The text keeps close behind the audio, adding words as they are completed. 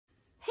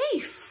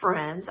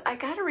friends, I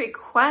got a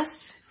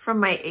request from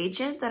my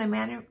agent that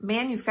a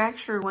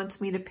manufacturer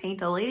wants me to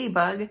paint a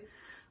ladybug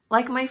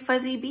like my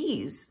fuzzy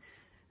bees.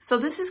 So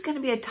this is going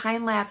to be a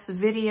time-lapse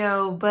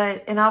video,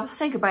 and I'll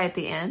say goodbye at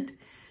the end.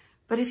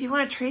 But if you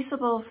want a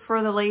traceable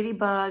for the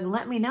ladybug,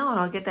 let me know and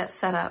I'll get that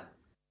set up.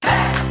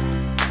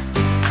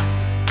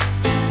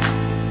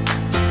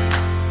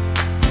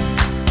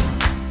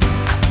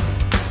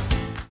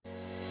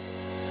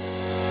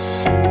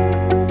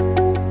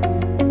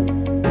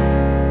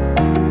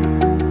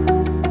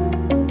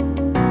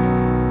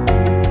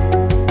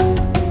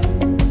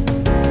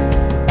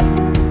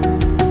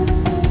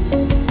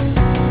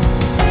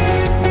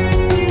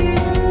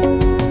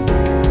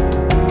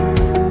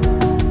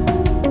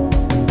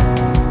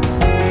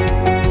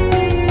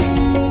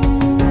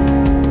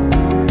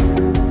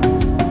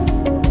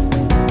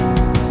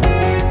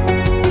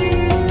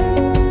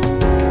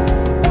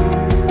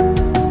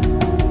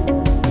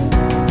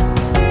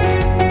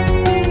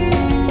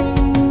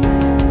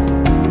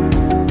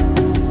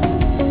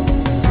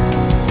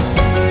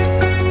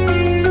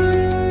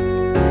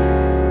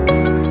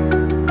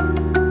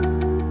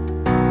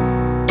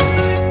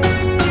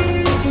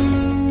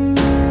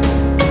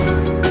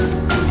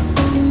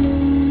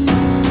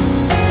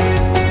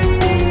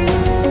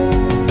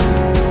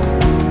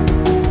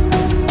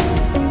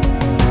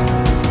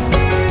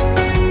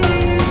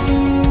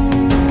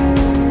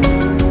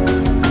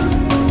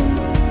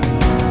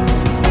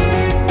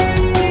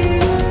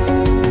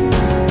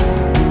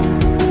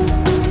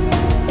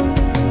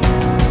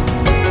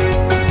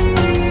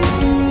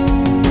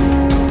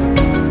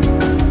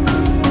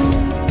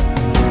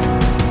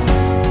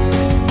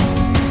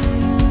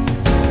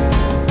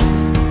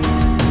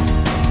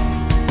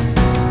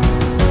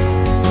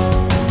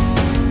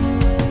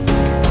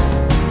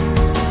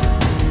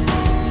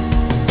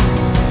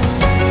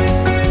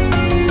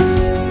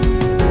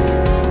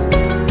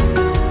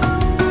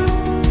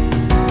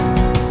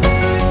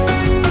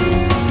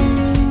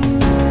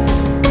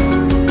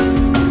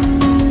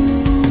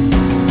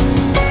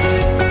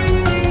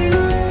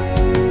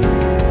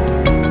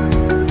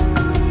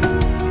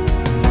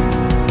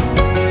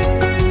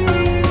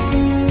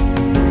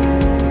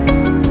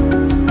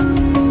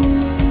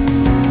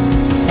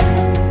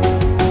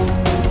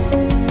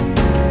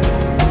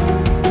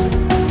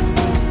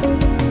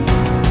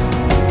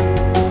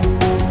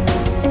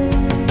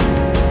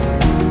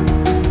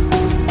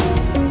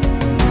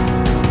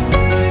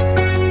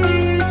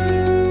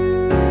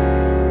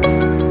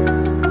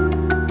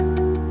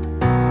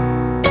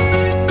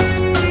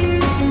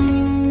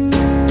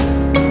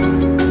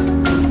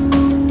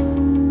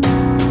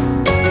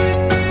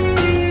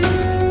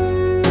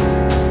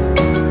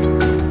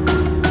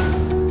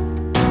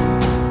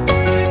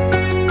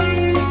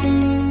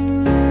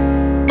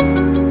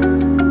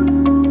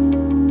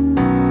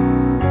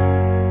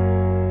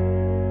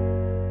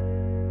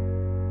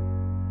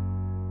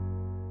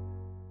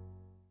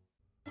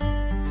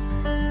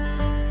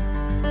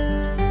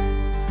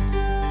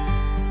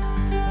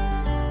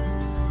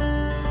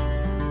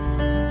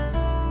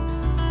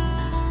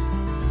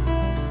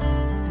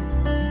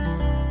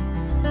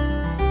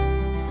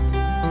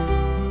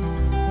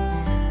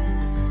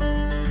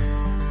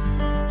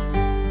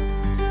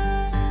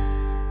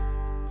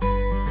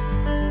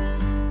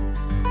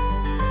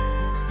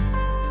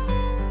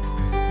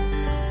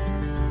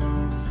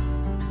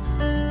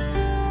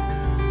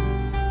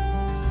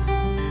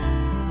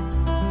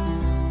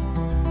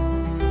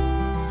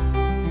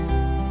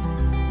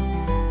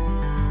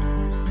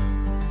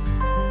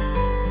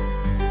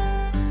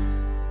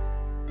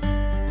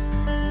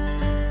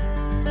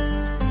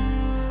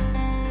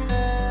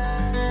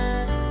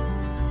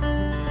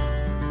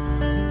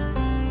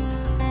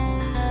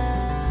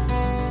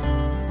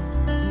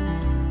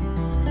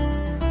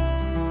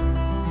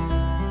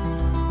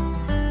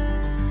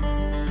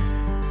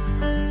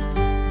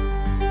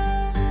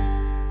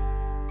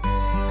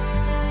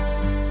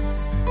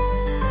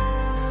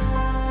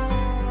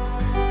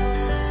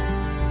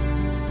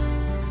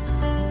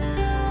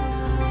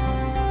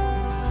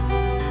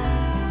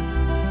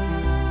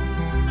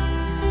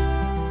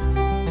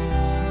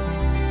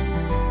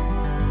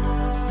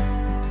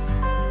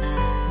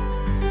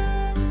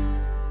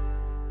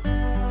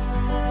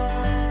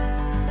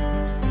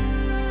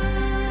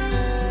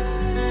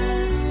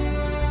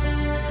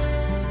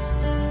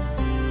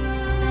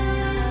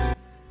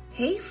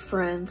 Hey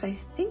friends, I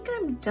think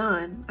I'm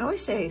done. I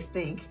always say I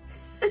think.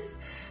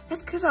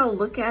 That's because I'll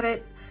look at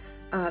it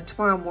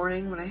tomorrow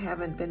morning when I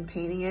haven't been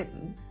painting it.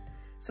 And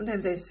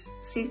sometimes I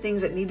see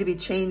things that need to be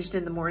changed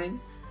in the morning.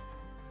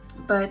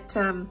 But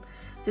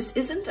this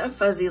isn't a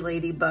fuzzy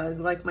ladybug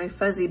like my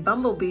fuzzy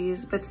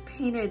bumblebees, but it's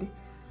painted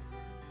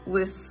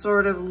with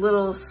sort of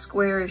little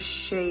squarish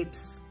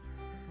shapes,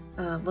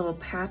 little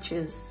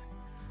patches,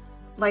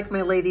 like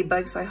my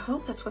ladybug, so I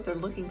hope that's what they're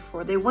looking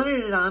for. They wanted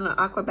it on an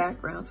aqua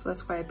background, so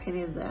that's why I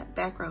painted that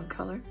background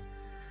color.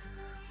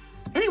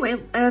 Anyway,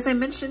 as I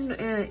mentioned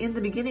in the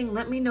beginning,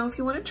 let me know if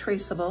you want a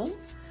traceable.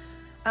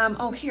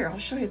 Oh, here, I'll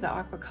show you the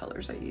aqua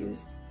colors I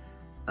used.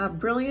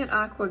 Brilliant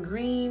aqua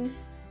green,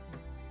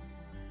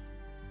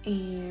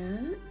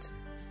 and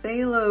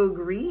phthalo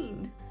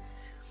green.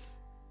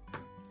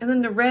 And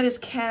then the red is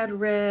cad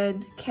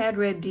red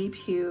deep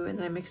hue, and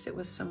then I mixed it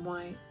with some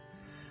white.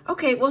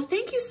 Okay, well,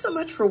 thank you so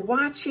much for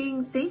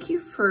watching. Thank you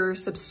for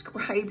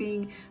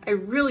subscribing. I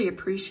really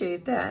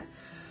appreciate that.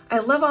 I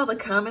love all the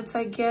comments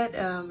I get.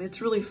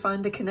 It's really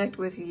fun to connect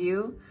with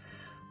you.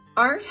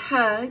 Art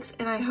hugs,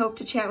 and I hope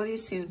to chat with you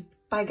soon.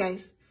 Bye,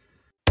 guys.